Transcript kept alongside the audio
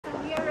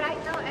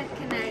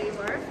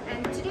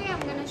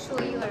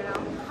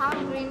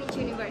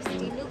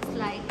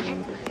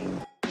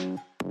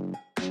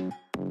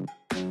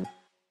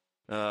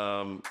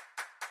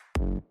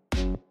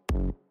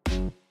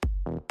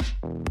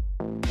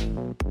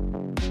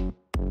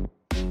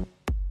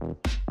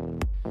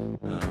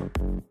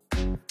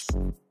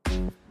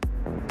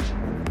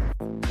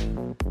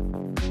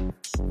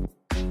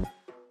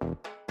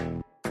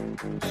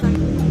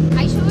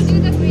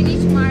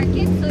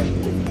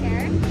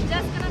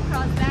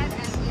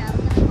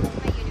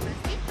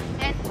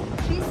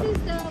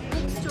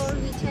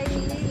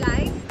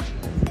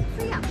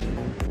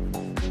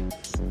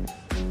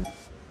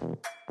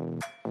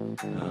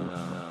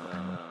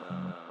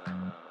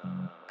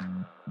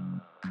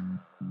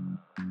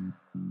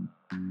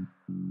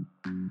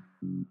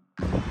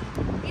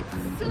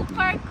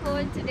super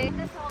cold today.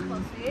 The top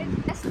of it.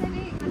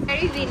 Yesterday it was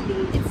very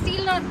windy. It's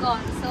still not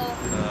gone, so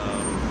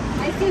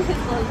I still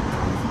feel cold.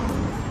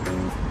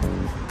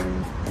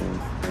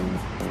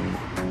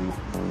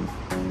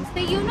 So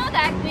you know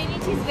that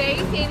Greenwich is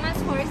very famous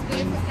for its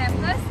beautiful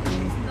campus,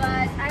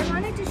 but I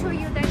wanted to show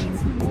you that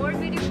it's more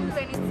beautiful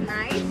when it's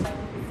night.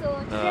 So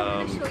today I'm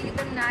going to show you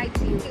the night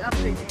view of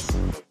Greenwich.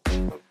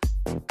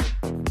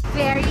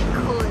 Very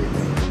cold.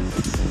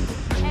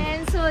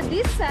 And so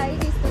this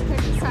side is the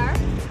 30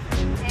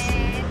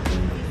 and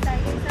this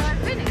side is our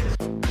Greenwich.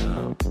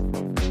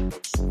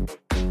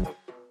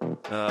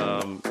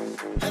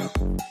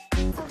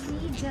 So we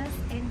just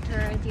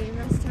entered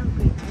University of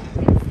Greenwich.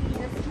 You can see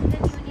the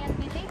Student Union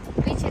building,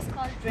 which is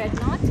called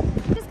Dreadnought.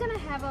 I'm just gonna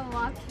have a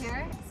walk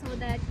here so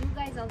that you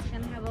guys also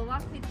can have a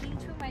walk with me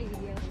through my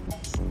video.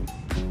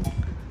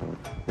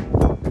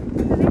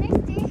 So when I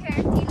stay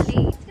here till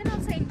late, you can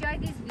also enjoy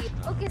this view.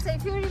 Okay, so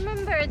if you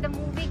remember the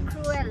movie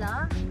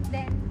Cruella,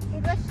 then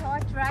it was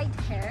shot right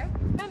here.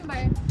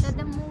 Remember that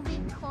the movie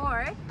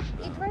Thor,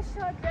 it was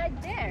shot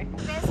right there.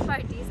 The best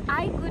part is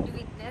I could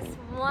witness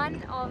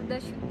one of the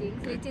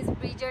shootings, which is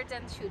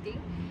Bridgerton's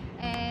shooting,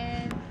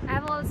 and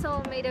I've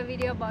also made a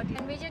video about it.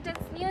 And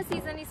Bridgerton's new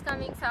season is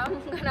coming, so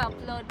I'm gonna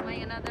upload my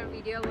another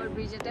video about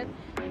Bridgerton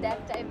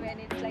that time when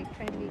it's like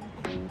trending.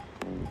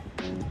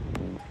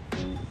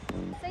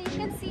 So you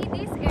can see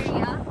this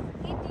area.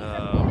 It is a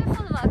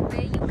beautiful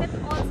walkway. You can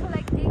also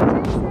like take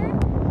pictures here,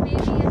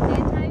 maybe at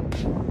daytime.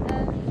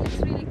 It's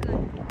really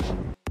good.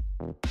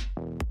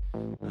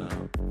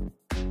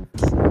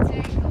 It's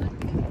very good.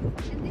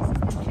 And this is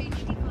the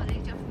Trinity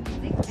College of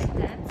Music and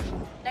Dance,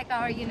 like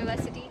our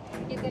university.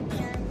 You can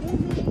hear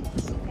music,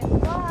 you can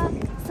walk.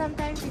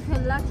 Sometimes if you're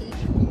lucky,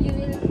 you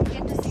will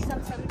get to see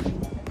some sunlight.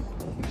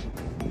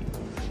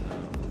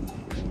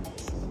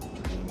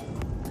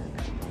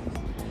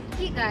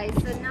 Hey guys,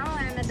 so now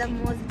I am at the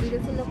most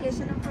beautiful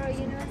location of our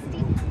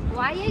university.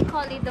 Why I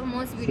call it the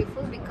most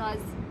beautiful? Because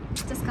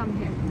just come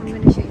here, I'm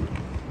going to show you.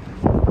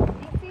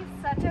 This is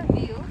such a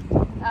view.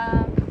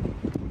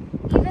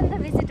 Even the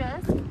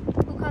visitors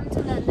who come to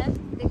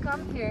London, they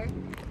come here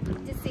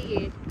to see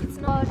it. It's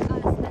not us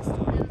as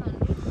students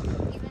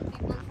only. Even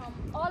people from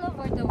all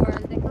over the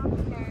world, they come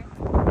here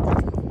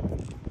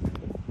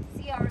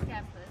to see our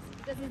campus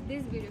because it's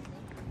this beautiful.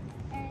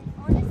 And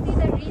honestly,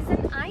 the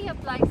reason I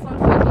applied for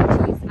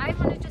Greenwich is I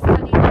wanted to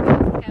study in a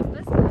beautiful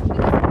campus because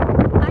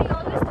I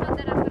always thought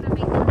that I'm going to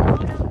make a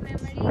lot of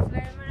memories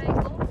wherever I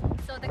go.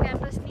 So the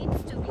campus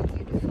needs to be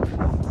beautiful.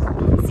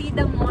 See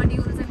the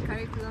modules and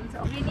curriculums.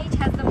 Greenwich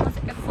has the most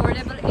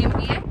affordable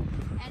MBA,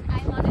 and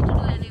I wanted to do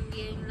an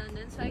MBA in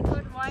London. So I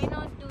thought, why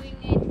not doing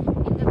it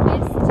in the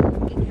best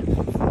campus?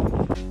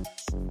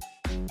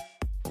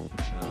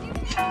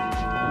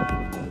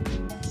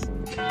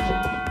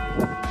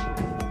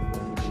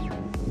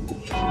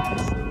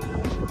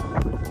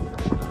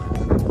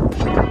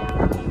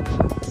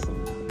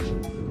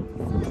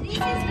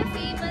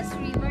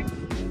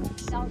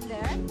 Down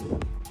there,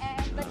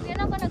 but we're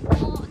not gonna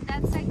go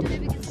that side today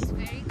because it's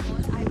very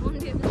cold. I won't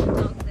be able to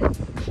talk there,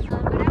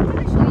 but I'm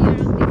gonna show you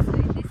around this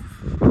way.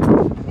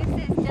 This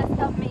is just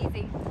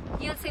amazing.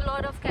 You'll see a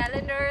lot of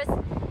calendars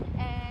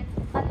and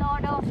a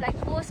lot of like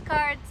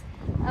postcards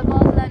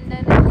about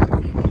London, and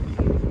you'll see this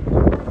here.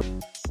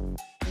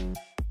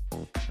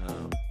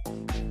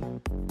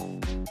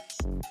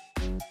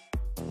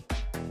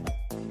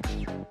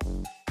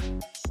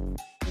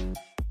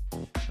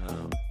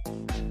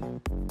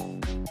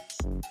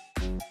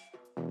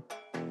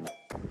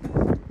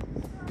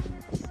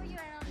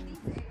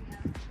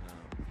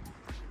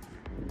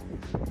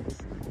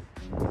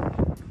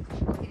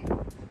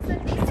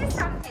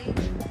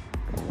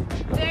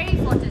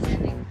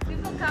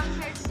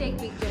 Take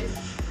pictures.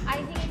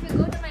 I think if you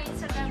go to my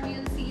Instagram,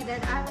 you'll see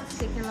that I was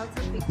taking lots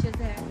of pictures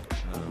there.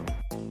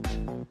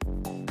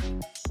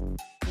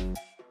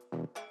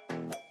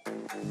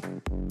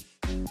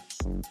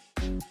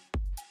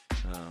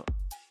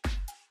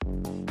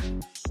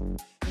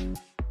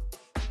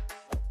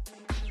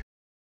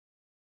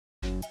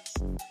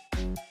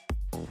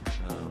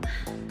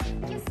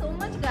 Thank you so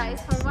much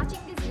guys for watching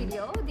this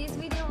video. This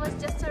video was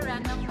just a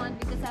random one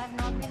because I have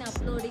not been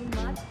uploading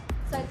much.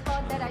 So I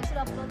thought that I should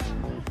upload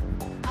something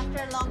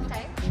after a long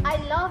time. I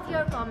love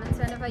your comments.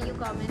 Whenever you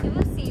comment, you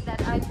will see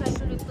that I try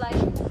to reply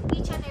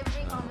each and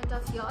every comment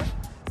of yours.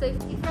 So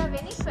if you have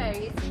any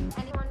queries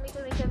and you want me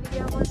to make a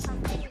video about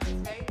something which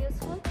is very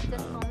useful,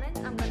 just comment.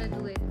 I'm gonna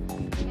do it.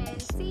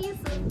 And see you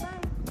soon. Bye.